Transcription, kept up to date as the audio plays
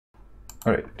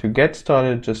All right, to get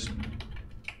started, just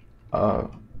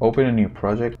open a new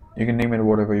project. You can name it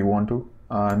whatever you want to.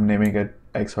 I'm naming it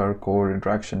ARCore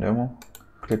Interaction Demo.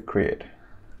 Click Create.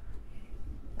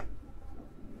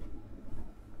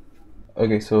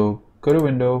 Okay, so go to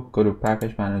Window, go to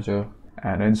Package Manager,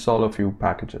 and install a few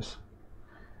packages.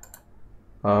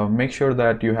 Make sure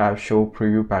that you have Show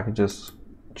Preview Packages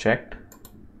checked,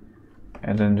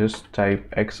 and then just type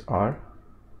XR.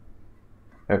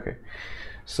 Okay,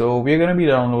 so we're going to be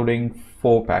downloading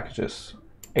 4 packages: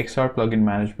 XR Plugin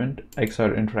Management,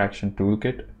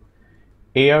 XRInteractionToolkit,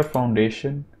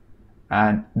 ARFoundation,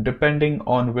 and depending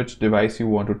on which device you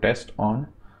want to test on,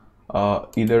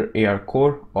 either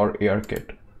ARCore or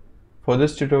ARKit. For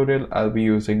this tutorial, I'll be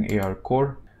using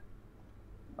ARCore.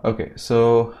 Okay,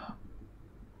 so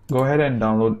go ahead and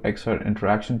download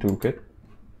XRInteractionToolkit,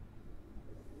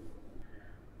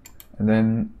 and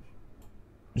then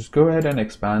just go ahead and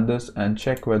expand this and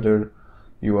check whether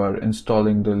you are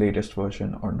installing the latest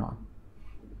version or not.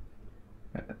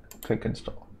 Click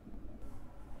install.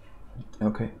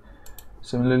 Okay,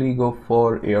 similarly go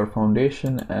for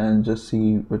ARFoundation and just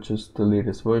see which is the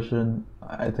latest version.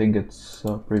 I think it's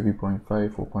Preview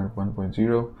 0.5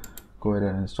 4.1.0. Go ahead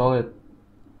and install it,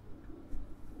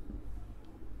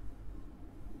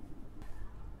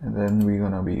 and then we're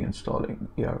gonna be installing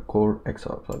ARCore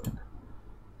XR Plugin.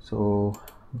 So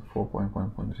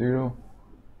 4.1.0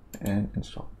 and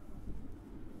install.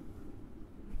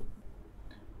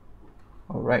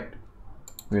 All right,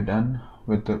 we're done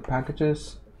with the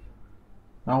packages.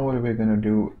 Now what we're gonna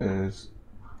do is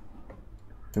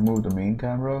remove the main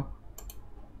camera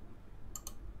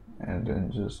and then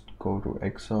just go to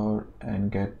XR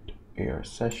and get AR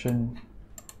Session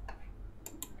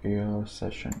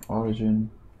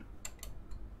Origin,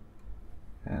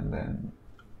 and then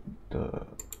the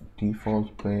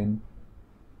default plane.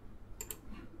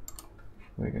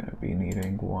 We're gonna be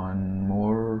needing one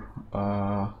more,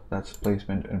 that's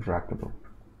Placement Interactable.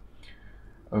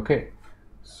 Okay,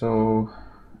 so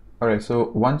alright, so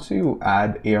once you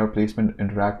add AR Placement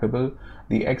Interactable,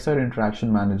 the XR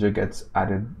Interaction Manager gets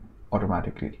added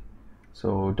automatically,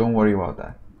 so don't worry about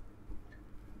that.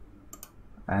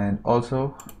 And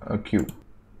also a cube.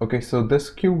 Okay, so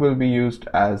this cube will be used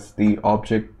as the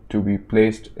object to be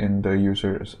placed in the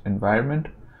user's environment.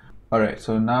 Alright,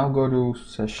 so now go to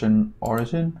Session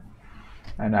Origin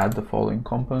and add the following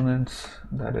components,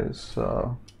 that is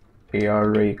AR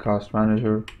Raycast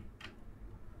Manager,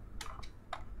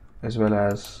 as well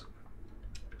as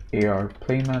AR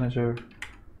Plane Manager,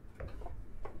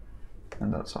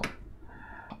 and that's all.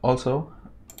 Also,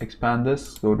 expand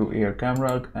this, go to AR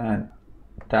Camera and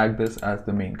tag this as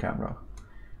the main camera.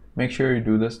 Make sure you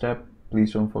do this step,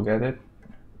 please don't forget it.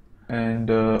 And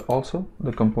also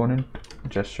the component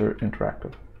gesture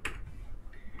interactive.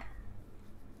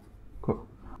 Cool.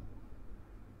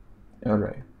 All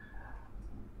right,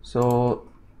 so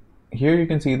here you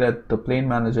can see that the plane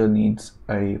manager needs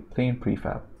a plane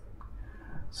prefab.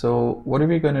 So what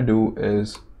we're going to do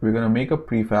is we're going to make a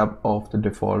prefab of the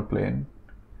default plane,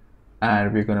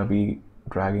 and we're going to be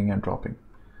dragging and dropping.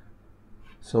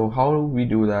 So how we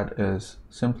do that is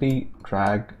simply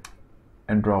drag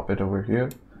and drop it over here,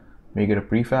 make it a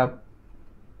prefab,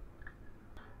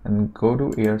 and go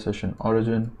to AR Session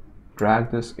Origin,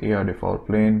 drag this AR default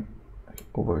plane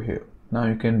over here. Now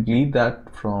you can delete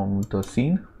that from the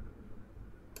scene,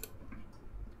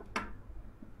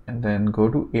 and then go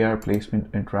to AR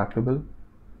Placement Interactable,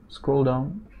 scroll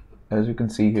down. As you can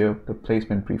see here, the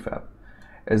Placement Prefab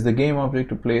is the game object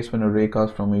to place when a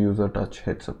raycast from a user touch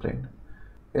hits a plane.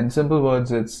 In simple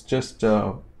words, it's just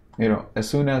as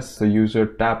soon as the user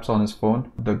taps on his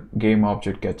phone, the game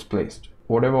object gets placed.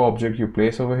 Whatever object you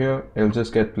place over here, it'll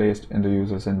just get placed in the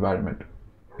user's environment.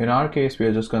 In our case, we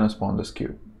are just going to spawn this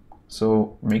cube.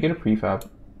 So make it a prefab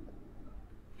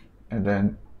and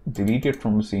then delete it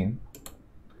from the scene.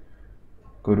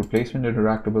 Go to Placement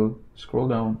Interactable, scroll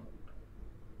down,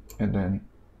 and then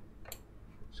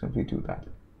simply do that.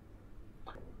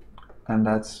 And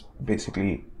that's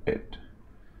basically it.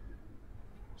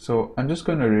 So I'm just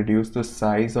going to reduce the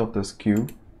size of this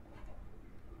cube.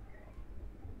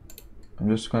 I'm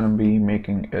just going to be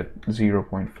making it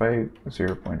 0.5,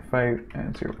 0.5,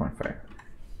 and 0.5.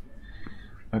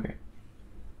 Okay.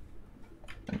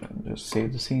 And then just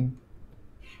save the scene.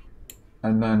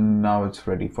 And then now it's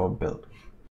ready for build.